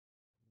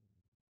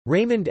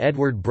Raymond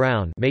Edward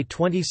Brown (May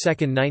 22,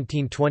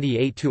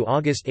 1928 to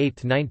August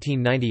 8,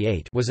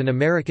 1998) was an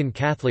American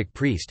Catholic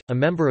priest, a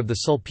member of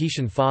the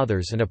Sulpician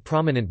Fathers and a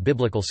prominent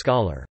biblical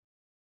scholar.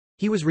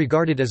 He was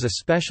regarded as a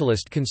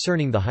specialist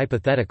concerning the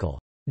hypothetical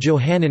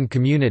Johannine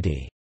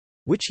community,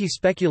 which he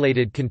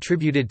speculated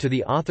contributed to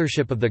the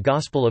authorship of the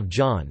Gospel of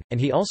John, and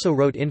he also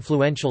wrote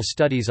influential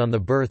studies on the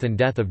birth and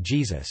death of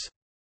Jesus.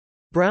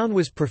 Brown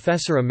was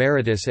professor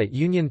emeritus at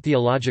Union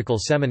Theological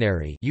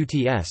Seminary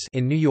 (UTS)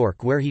 in New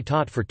York, where he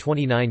taught for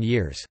 29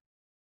 years.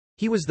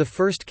 He was the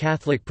first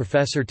Catholic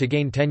professor to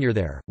gain tenure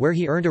there, where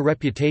he earned a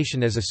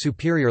reputation as a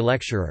superior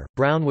lecturer.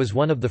 Brown was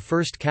one of the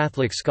first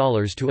Catholic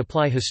scholars to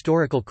apply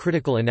historical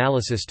critical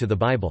analysis to the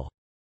Bible.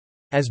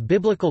 As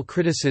biblical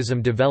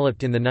criticism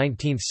developed in the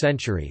 19th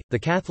century, the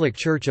Catholic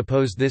Church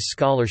opposed this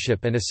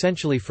scholarship and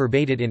essentially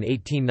forbade it in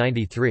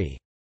 1893.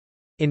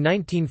 In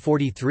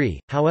 1943,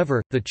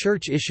 however, the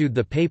Church issued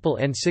the papal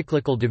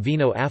encyclical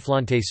Divino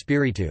Afflante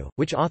Spiritu,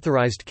 which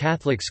authorized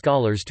Catholic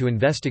scholars to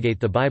investigate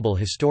the Bible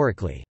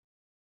historically.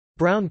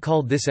 Brown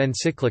called this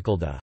encyclical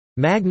the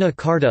Magna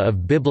Carta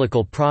of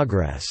Biblical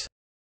Progress.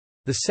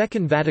 The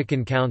Second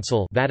Vatican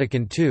Council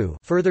 (Vatican II)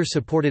 further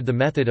supported the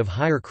method of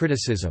higher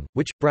criticism,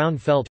 which, Brown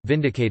felt,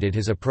 vindicated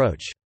his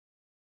approach.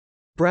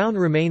 Brown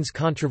remains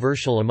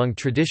controversial among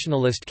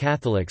traditionalist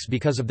Catholics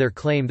because of their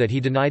claim that he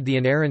denied the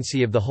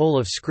inerrancy of the whole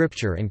of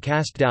Scripture and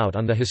cast doubt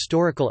on the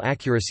historical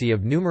accuracy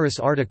of numerous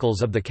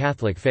articles of the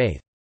Catholic faith.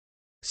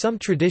 Some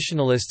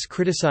traditionalists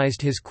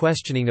criticized his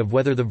questioning of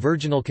whether the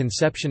virginal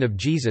conception of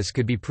Jesus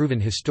could be proven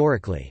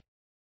historically.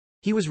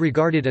 He was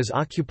regarded as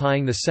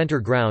occupying the center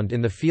ground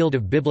in the field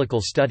of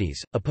biblical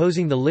studies,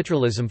 opposing the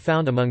literalism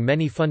found among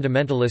many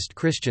fundamentalist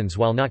Christians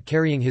while not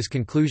carrying his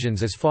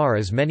conclusions as far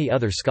as many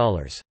other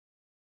scholars.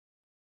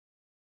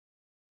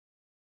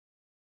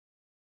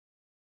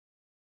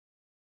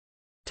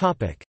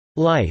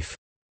 Life.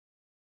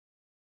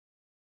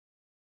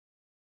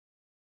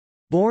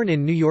 Born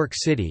in New York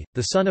City,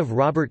 the son of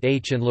Robert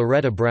H. and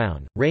Loretta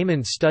Brown,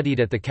 Raymond studied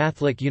at the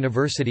Catholic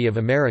University of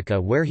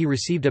America, where he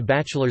received a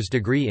bachelor's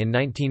degree in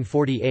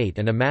 1948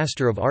 and a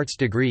Master of Arts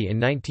degree in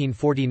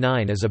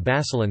 1949 as a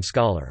Basilean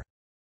scholar.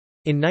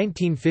 In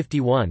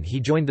 1951 he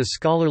joined the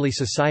Scholarly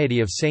Society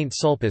of St.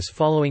 Sulpice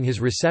following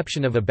his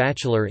reception of a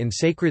Bachelor in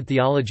Sacred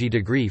Theology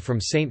degree from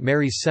St.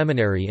 Mary's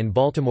Seminary in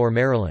Baltimore,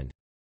 Maryland.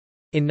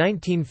 In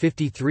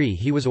 1953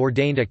 he was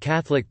ordained a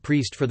Catholic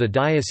priest for the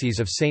Diocese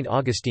of St.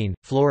 Augustine,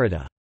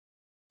 Florida.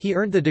 He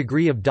earned the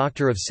degree of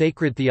Doctor of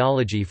Sacred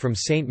Theology from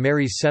St.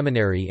 Mary's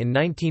Seminary in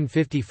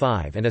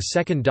 1955 and a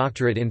second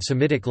doctorate in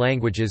Semitic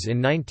languages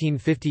in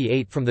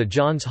 1958 from the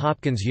Johns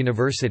Hopkins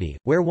University,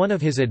 where one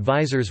of his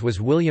advisors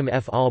was William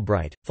F.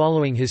 Albright.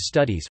 Following his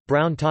studies,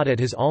 Brown taught at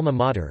his alma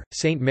mater,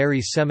 St.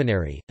 Mary's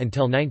Seminary,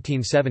 until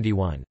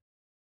 1971.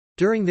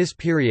 During this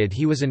period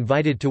he was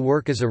invited to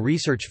work as a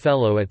research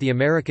fellow at the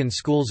American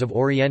Schools of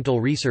Oriental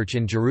Research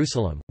in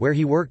Jerusalem, where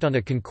he worked on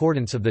a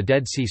concordance of the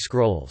Dead Sea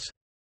Scrolls.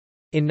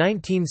 In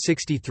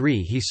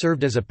 1963 he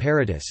served as a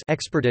peritus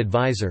expert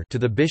advisor to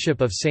the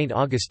Bishop of St.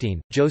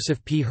 Augustine,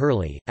 Joseph P.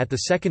 Hurley. At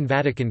the Second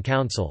Vatican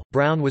Council,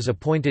 Brown was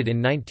appointed in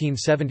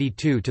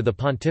 1972 to the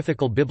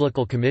Pontifical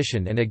Biblical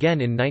Commission and again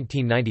in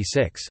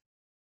 1996.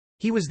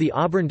 He was the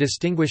Auburn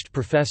Distinguished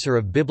Professor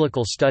of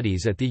Biblical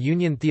Studies at the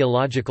Union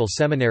Theological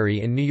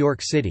Seminary in New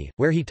York City,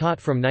 where he taught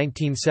from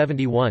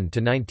 1971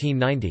 to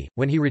 1990,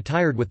 when he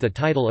retired with the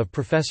title of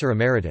Professor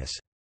Emeritus.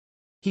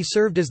 He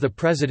served as the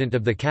president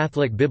of the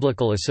Catholic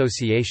Biblical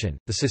Association,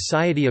 the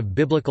Society of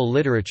Biblical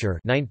Literature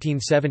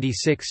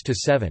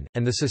 1976–7,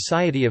 and the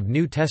Society of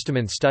New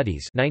Testament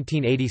Studies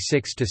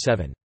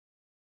 1986–7.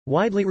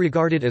 Widely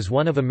regarded as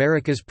one of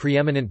America's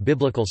preeminent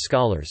biblical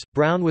scholars,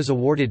 Brown was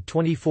awarded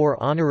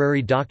 24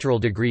 honorary doctoral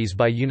degrees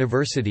by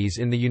universities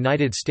in the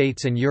United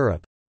States and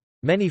Europe,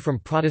 many from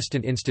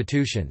Protestant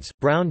institutions.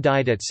 Brown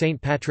died at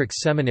St.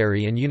 Patrick's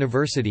Seminary and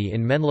University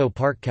in Menlo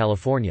Park,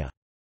 California.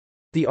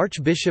 The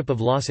Archbishop of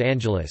Los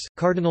Angeles,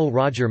 Cardinal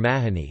Roger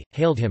Mahony,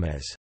 hailed him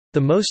as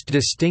the most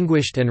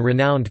distinguished and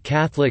renowned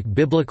Catholic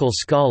biblical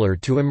scholar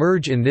to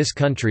emerge in this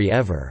country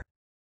ever.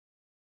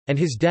 And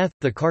his death,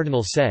 the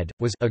cardinal said,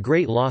 was a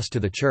great loss to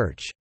the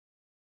Church.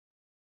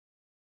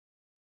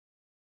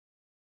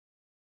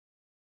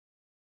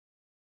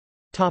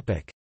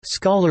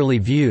 Scholarly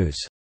views.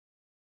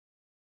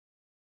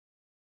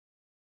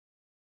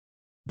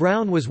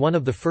 Brown was one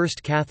of the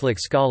first Catholic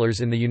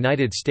scholars in the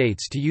United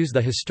States to use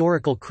the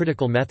historical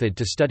critical method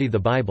to study the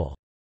Bible.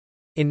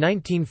 In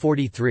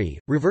 1943,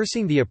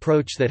 reversing the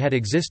approach that had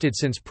existed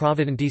since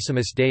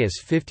Providentissimus Deus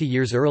 50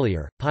 years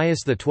earlier, Pius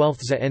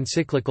XII's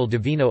encyclical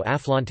Divino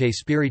Afflante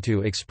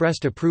Spiritu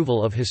expressed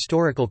approval of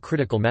historical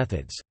critical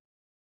methods.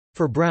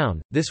 For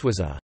Brown, this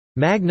was a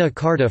Magna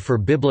Carta for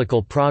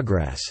biblical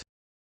progress.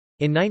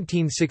 In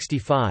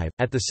 1965,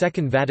 at the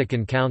Second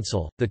Vatican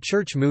Council, the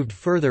Church moved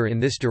further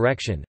in this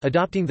direction,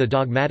 adopting the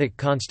dogmatic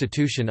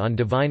Constitution on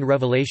Divine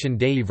Revelation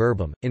Dei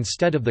Verbum,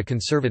 instead of the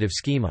conservative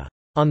schema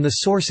on the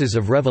sources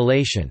of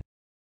revelation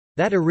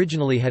that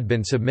originally had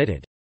been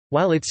submitted.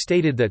 While it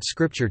stated that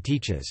Scripture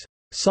teaches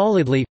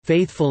solidly,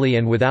 faithfully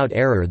and without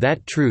error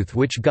that truth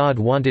which God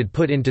wanted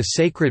put into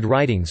sacred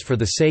writings for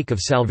the sake of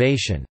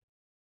salvation."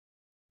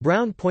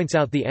 Brown points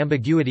out the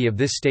ambiguity of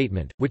this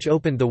statement, which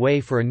opened the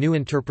way for a new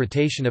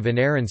interpretation of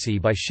inerrancy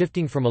by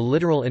shifting from a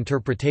literal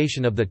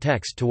interpretation of the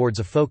text towards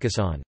a focus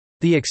on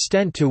the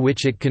extent to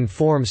which it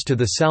conforms to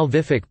the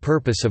salvific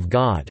purpose of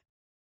God.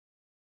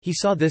 He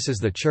saw this as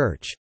the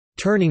Church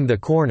turning the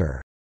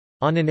corner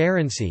on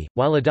inerrancy,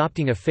 while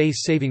adopting a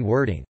face-saving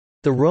wording.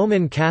 The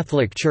Roman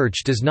Catholic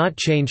Church does not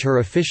change her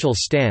official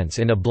stance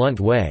in a blunt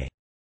way.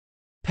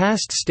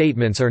 Past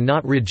statements are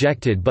not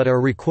rejected but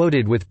are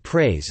requoted with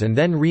praise and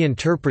then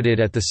reinterpreted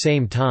at the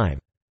same time.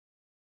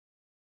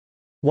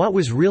 What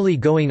was really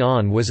going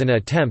on was an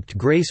attempt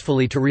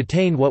gracefully to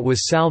retain what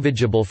was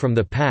salvageable from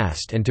the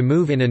past and to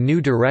move in a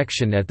new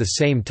direction at the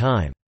same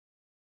time.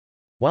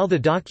 While the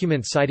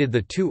document cited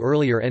the two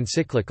earlier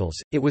encyclicals,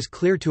 it was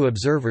clear to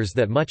observers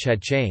that much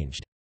had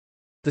changed.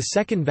 The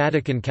Second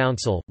Vatican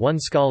Council, one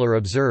scholar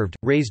observed,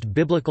 raised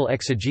biblical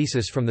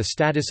exegesis from the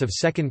status of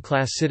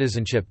second-class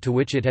citizenship to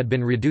which it had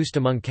been reduced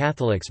among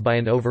Catholics by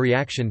an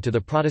overreaction to the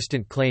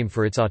Protestant claim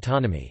for its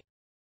autonomy.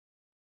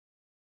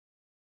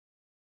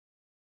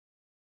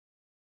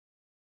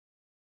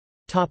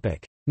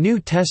 New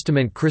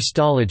Testament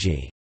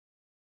Christology.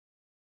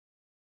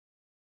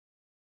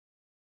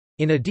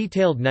 In a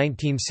detailed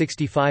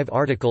 1965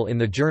 article in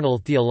the journal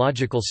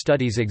Theological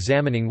Studies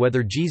examining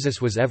whether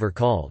Jesus was ever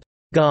called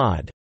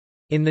God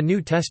in the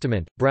New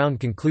Testament, Brown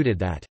concluded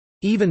that,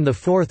 "Even the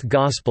fourth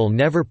Gospel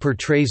never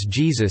portrays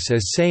Jesus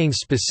as saying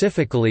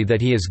specifically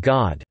that he is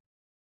God,"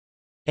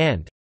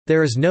 and,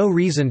 "There is no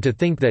reason to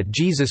think that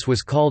Jesus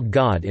was called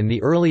God in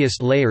the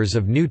earliest layers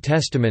of New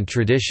Testament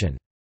tradition."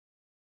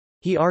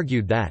 He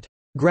argued that,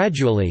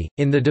 "Gradually,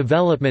 in the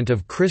development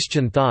of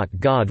Christian thought,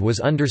 God was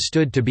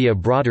understood to be a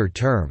broader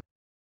term.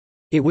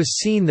 It was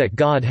seen that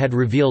God had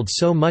revealed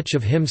so much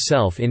of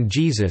himself in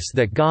Jesus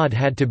that God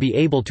had to be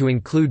able to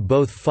include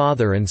both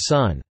Father and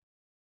Son."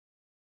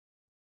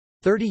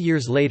 30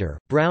 years later,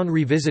 Brown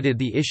revisited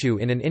the issue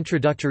in an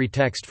introductory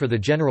text for the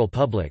general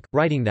public,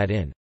 writing that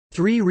in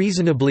three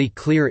reasonably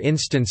clear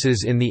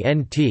instances in the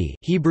NT,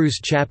 Hebrews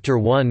chapter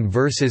 1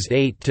 verses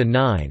 8 to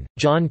 9,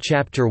 John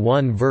chapter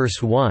 1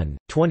 verse 1,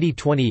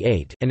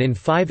 20-28, and in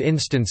 5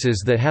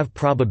 instances that have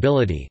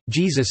probability,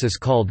 Jesus is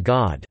called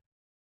God.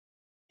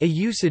 A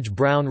usage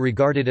Brown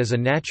regarded as a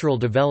natural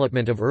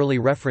development of early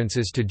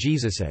references to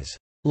Jesus as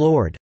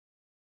Lord.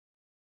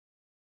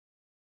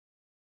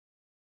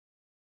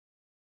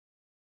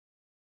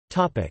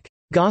 Topic: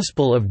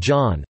 Gospel of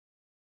John.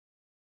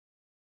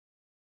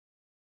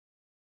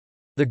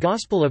 The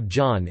Gospel of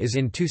John is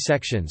in 2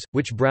 sections,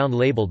 which Brown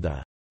labeled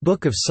the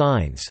Book of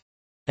Signs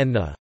and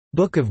the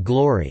Book of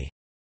Glory.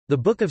 The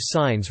Book of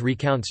Signs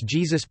recounts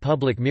Jesus'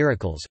 public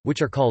miracles,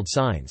 which are called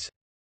signs.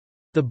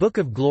 The Book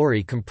of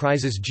Glory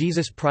comprises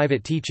Jesus'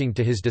 private teaching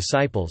to his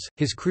disciples,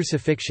 his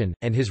crucifixion,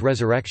 and his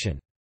resurrection.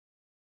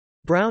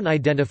 Brown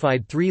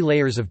identified 3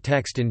 layers of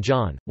text in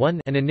John: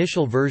 1, an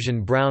initial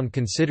version Brown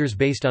considers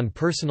based on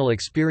personal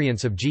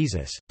experience of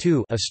Jesus;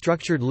 2, a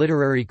structured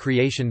literary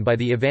creation by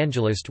the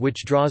evangelist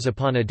which draws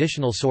upon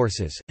additional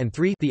sources; and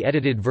 3, the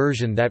edited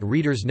version that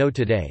readers know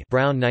today.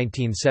 Brown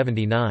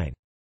 1979.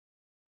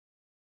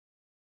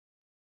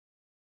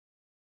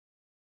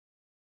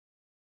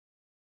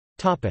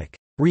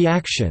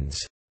 Reactions.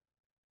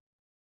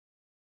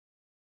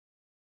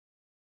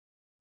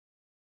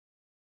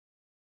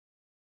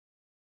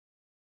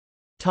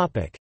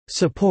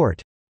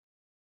 Support.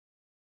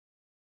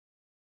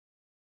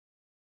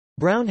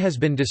 Brown has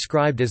been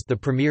described as the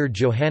premier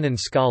Johannine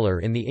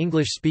scholar in the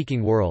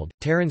English-speaking world.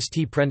 Terence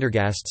T.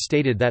 Prendergast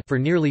stated that for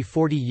nearly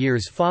 40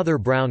 years Father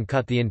Brown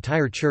caught the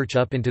entire church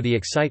up into the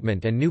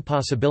excitement and new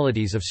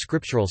possibilities of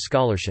scriptural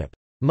scholarship.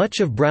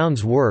 Much of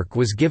Brown's work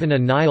was given a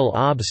nihil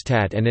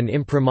obstat and an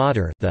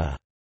imprimatur. The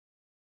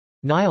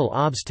nihil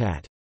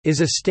obstat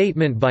is a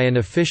statement by an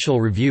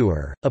official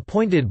reviewer,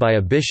 appointed by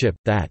a bishop,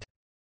 that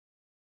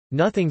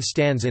nothing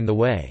stands in the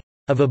way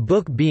of a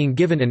book being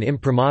given an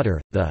imprimatur.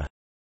 The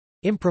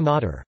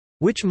imprimatur,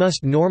 which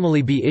must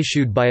normally be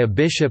issued by a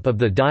bishop of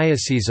the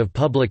diocese of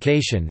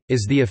publication,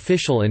 is the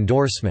official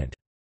endorsement.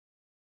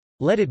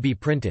 Let it be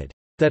printed.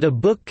 That a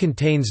book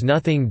contains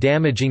nothing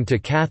damaging to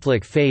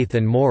Catholic faith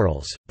and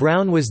morals.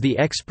 Brown was the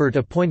expert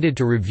appointed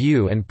to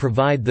review and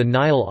provide the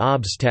nihil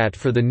obstat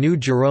for the New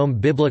Jerome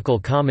Biblical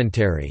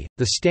Commentary,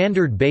 the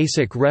standard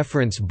basic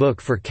reference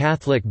book for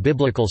Catholic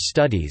biblical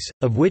studies,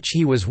 of which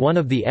he was one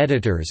of the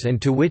editors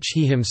and to which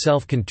he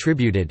himself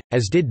contributed,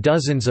 as did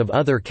dozens of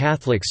other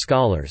Catholic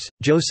scholars.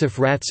 Joseph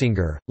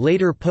Ratzinger,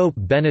 later Pope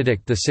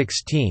Benedict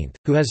XVI,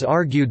 who has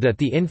argued that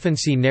the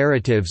infancy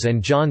narratives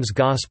and John's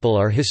Gospel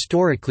are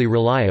historically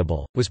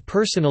reliable, was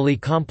personally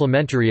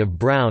complimentary of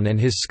Brown and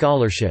his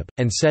scholarship,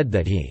 and said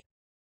that he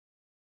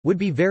would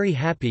be very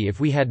happy if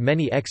we had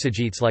many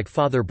exegetes like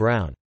Father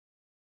Brown.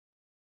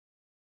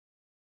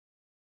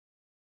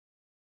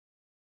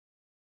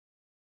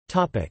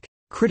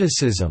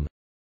 Criticism.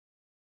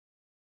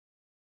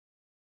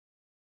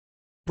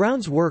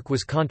 Brown's work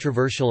was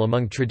controversial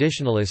among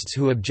traditionalists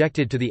who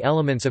objected to the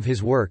elements of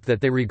his work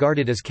that they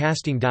regarded as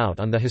casting doubt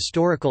on the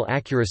historical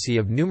accuracy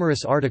of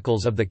numerous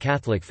articles of the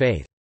Catholic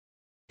faith.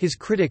 His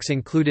critics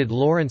included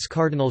Lawrence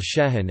Cardinal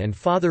Sheehan and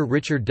Father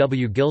Richard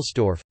W.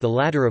 Gilsdorf, the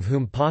latter of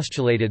whom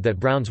postulated that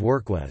Brown's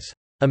work was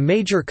a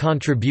major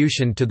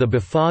contribution to the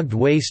befogged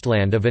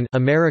wasteland of an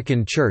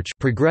American church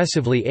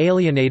progressively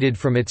alienated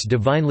from its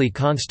divinely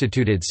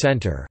constituted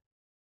center.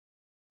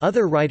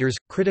 Other writers,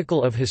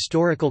 critical of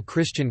historical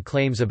Christian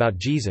claims about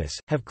Jesus,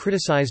 have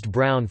criticized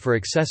Brown for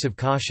excessive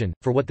caution,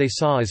 for what they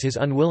saw as his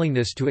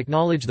unwillingness to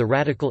acknowledge the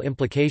radical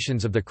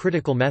implications of the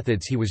critical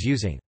methods he was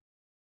using.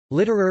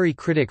 Literary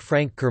critic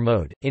Frank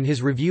Kermode, in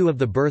his review of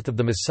The Birth of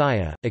the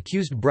Messiah,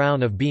 accused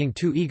Brown of being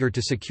too eager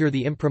to secure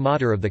the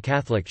imprimatur of the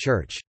Catholic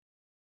Church.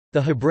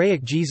 The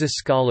Hebraic Jesus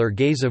scholar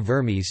Geza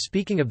Vermes,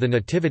 speaking of the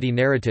Nativity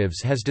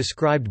narratives, has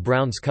described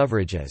Brown's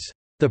coverage as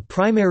the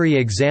primary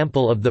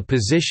example of the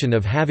position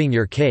of having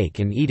your cake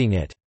and eating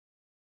it.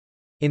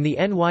 In the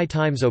NY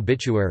Times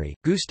obituary,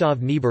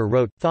 Gustav Niebuhr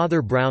wrote,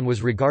 Father Brown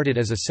was regarded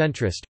as a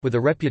centrist, with a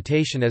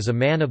reputation as a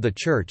man of the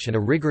church and a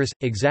rigorous,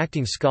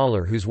 exacting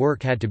scholar whose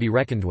work had to be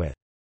reckoned with.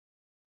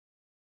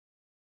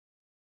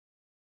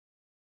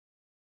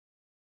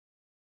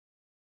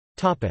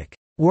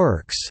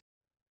 Works.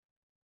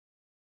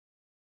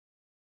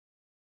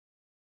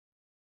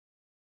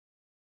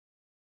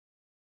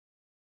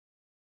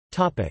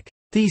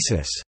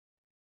 Thesis.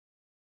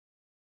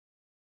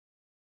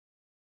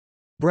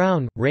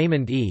 Brown,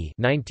 Raymond E.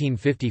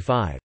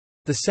 1955.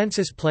 The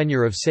Census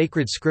Plenure of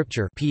Sacred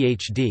Scripture,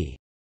 Ph.D.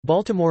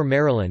 Baltimore,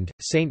 Maryland,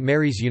 St.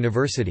 Mary's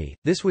University.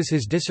 This was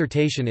his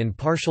dissertation in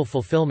partial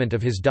fulfillment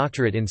of his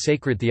doctorate in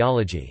sacred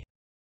theology.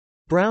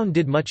 Brown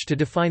did much to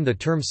define the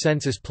term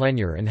census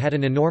plenure and had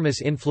an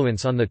enormous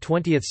influence on the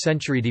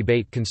 20th-century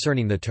debate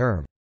concerning the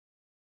term.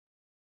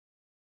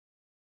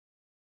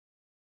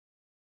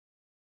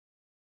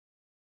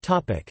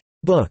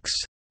 Books.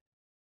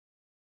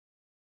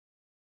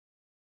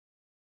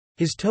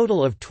 His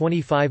total of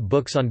 25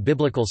 books on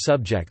biblical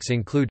subjects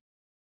include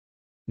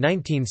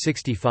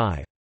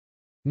 1965.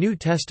 New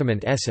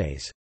Testament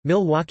Essays.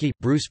 Milwaukee,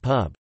 Bruce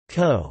Pub.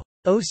 Co.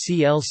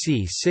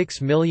 OCLC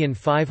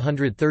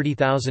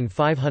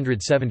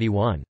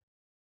 6530571.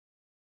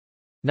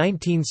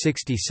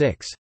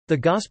 1966. The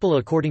Gospel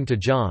According to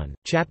John,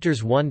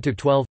 Chapters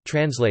 1–12,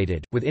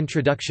 translated, with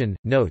introduction,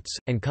 notes,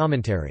 and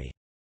commentary.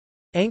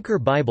 Anchor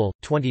Bible,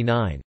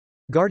 29.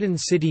 Garden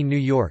City, New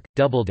York,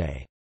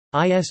 Doubleday.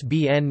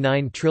 ISBN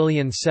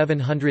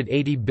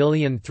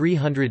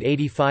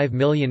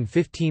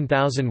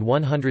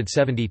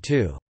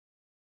 9780385015172.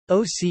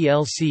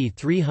 OCLC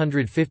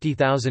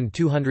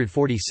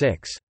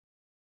 350246.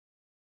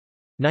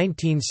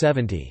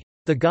 1970.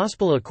 The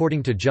Gospel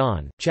According to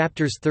John,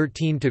 Chapters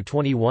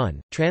 13–21,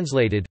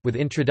 translated, with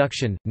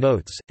introduction,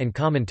 notes, and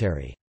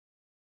commentary.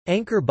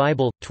 Anchor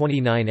Bible,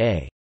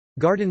 29a.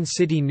 Garden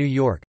City, New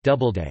York,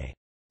 Doubleday.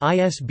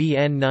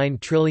 ISBN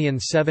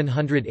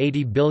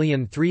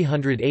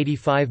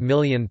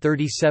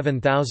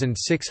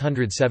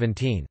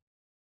 9780385037617.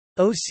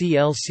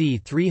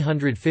 OCLC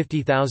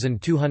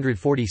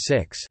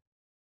 350246.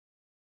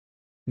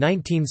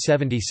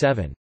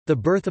 1977. The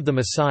Birth of the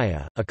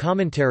Messiah, a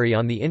commentary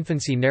on the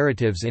infancy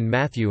narratives in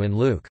Matthew and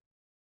Luke.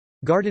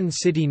 Garden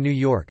City, New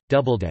York,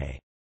 Doubleday.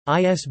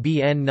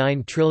 ISBN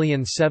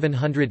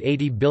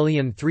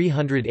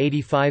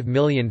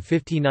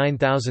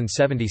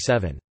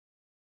 9780385059077.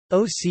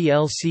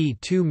 OCLC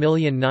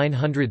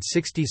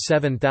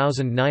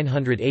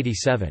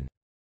 2967987.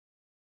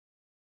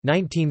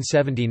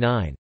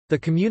 1979. The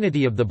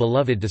Community of the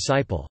Beloved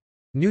Disciple.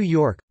 New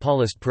York,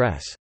 Paulist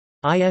Press.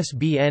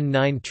 ISBN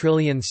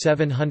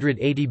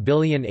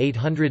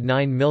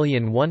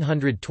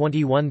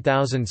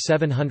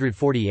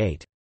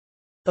 9780809121748.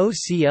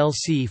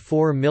 OCLC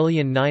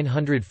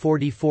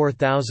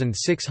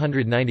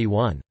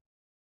 4944691.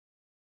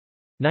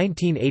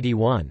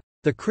 1981.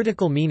 The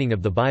Critical Meaning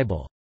of the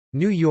Bible.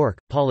 New York,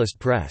 Paulist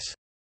Press.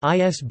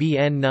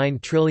 ISBN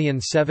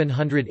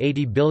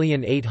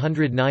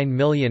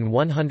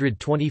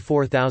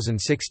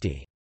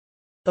 9780809124060.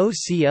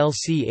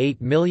 OCLC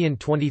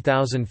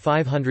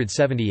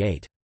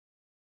 8020578.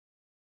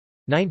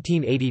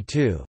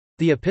 1982.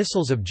 The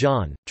Epistles of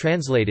John,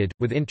 translated,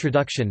 with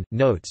introduction,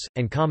 notes,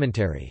 and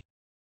commentary.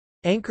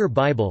 Anchor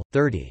Bible,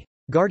 30.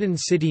 Garden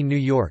City, New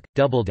York,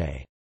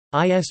 Doubleday.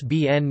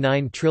 ISBN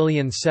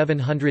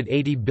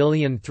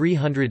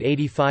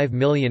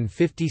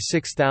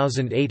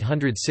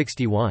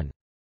 9780385056861.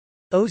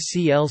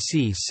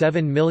 OCLC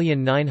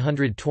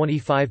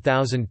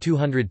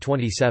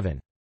 7925227.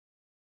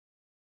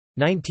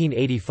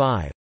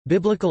 1985.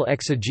 Biblical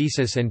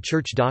Exegesis and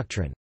Church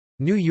Doctrine.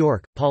 New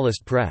York,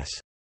 Paulist Press.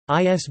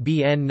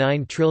 ISBN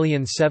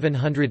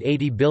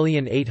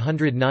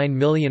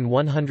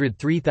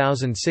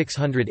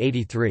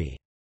 9780809103683.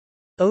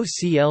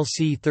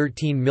 OCLC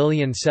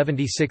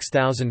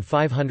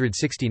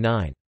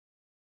 13076569.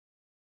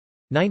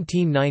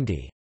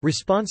 1990.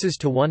 Responses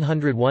to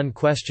 101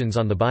 Questions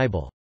on the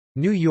Bible.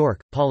 New York,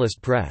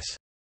 Paulist Press.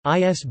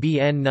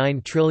 ISBN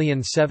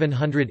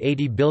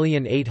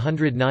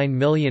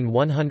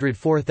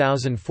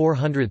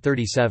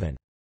 9780809104437.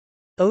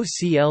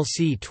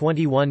 OCLC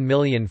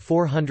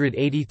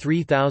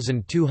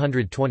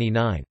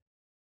 21483229.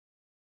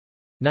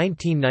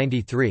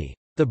 1993.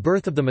 The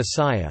Birth of the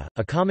Messiah,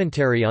 a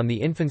commentary on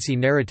the infancy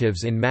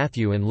narratives in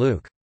Matthew and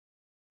Luke.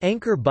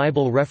 Anchor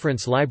Bible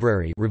Reference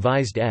Library,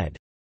 Revised ed.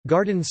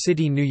 Garden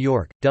City, New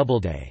York,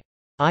 Doubleday.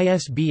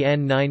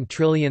 ISBN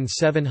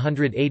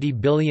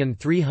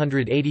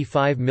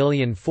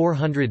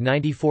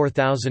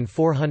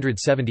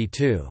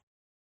 9780385494472.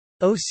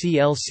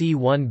 OCLC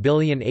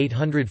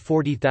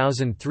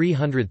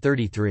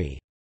 1840333.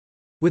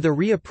 With a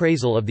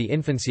reappraisal of the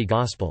Infancy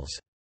Gospels.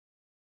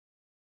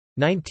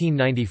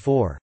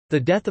 1994. The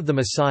Death of the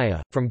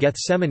Messiah, From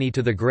Gethsemane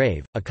to the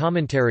Grave, a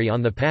commentary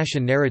on the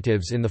Passion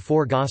narratives in the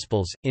four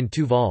Gospels, in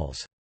 2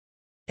 vols.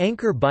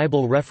 Anchor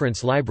Bible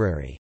Reference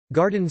Library.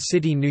 Garden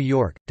City, New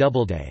York,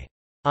 Doubleday.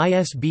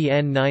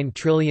 ISBN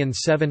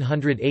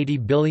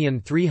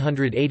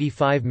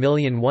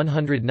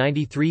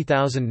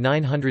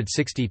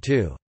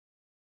 9780385193962.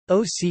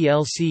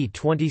 OCLC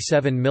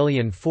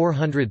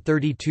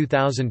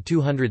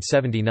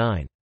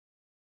 27432279.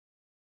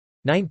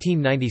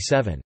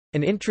 1997.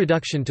 An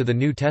Introduction to the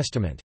New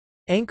Testament.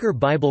 Anchor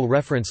Bible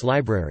Reference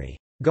Library.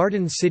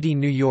 Garden City,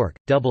 New York,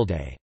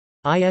 Doubleday.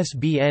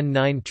 ISBN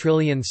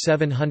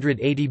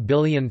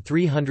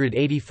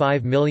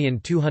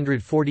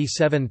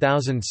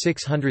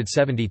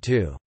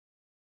 9780385247672.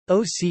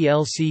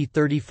 OCLC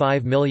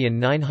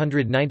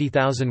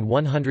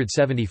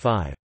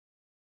 35990175.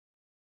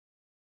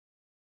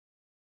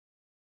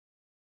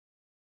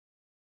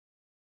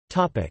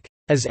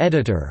 As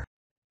editor.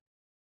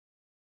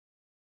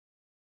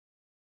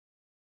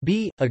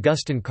 B.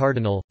 Augustine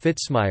Cardinal,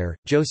 Fitzmyer,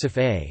 Joseph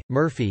A.,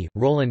 Murphy,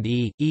 Roland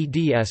E.,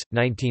 eds.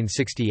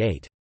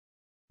 1968.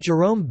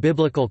 Jerome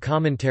Biblical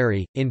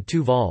Commentary, in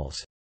 2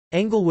 vols.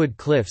 Englewood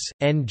Cliffs,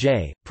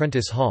 N.J.,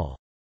 Prentice Hall.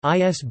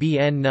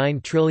 ISBN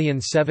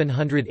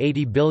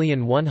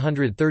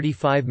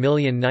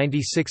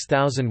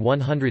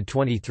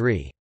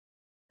 9780135096123.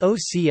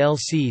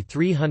 OCLC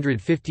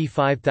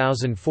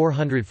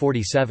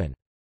 355447.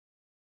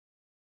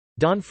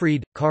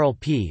 Donfried, Carl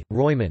P.,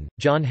 Royman,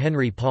 John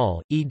Henry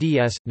Paul,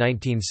 eds.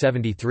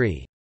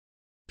 1973.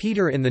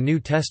 Peter in the New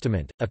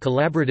Testament, a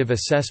collaborative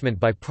assessment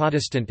by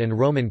Protestant and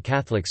Roman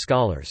Catholic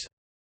scholars.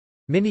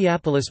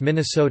 Minneapolis,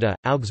 Minnesota,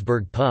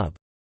 Augsburg Pub.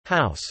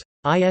 House.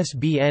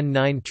 ISBN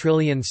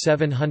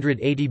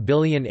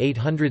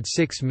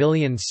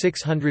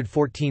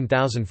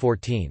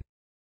 9780806614014.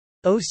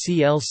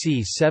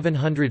 OCLC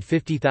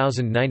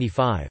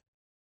 750095.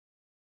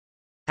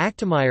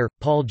 Achtemeier,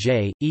 Paul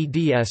J.,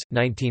 eds.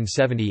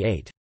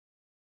 1978.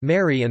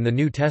 Mary and the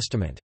New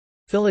Testament.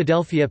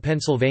 Philadelphia,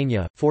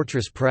 Pennsylvania,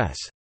 Fortress Press.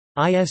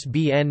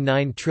 ISBN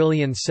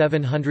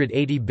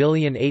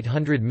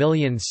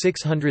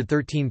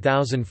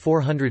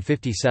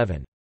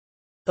 9780800613457.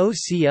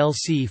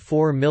 OCLC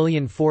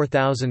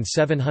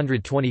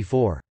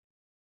 404724.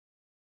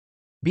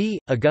 B.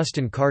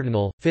 Augustine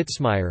Cardinal,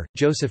 Fitzmyer,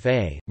 Joseph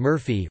A.,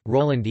 Murphy,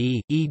 Roland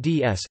E.,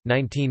 eds.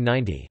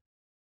 1990.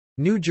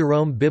 New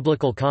Jerome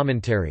Biblical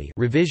Commentary,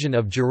 revision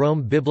of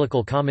Jerome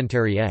Biblical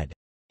Commentary ed.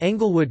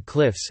 Englewood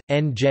Cliffs,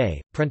 N.J.,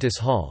 Prentice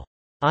Hall.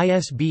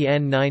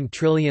 ISBN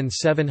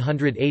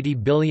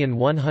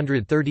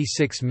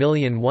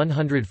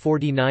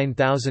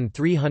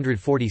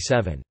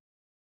 9780136149347.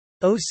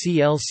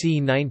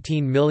 OCLC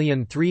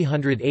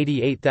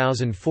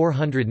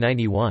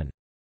 19388491.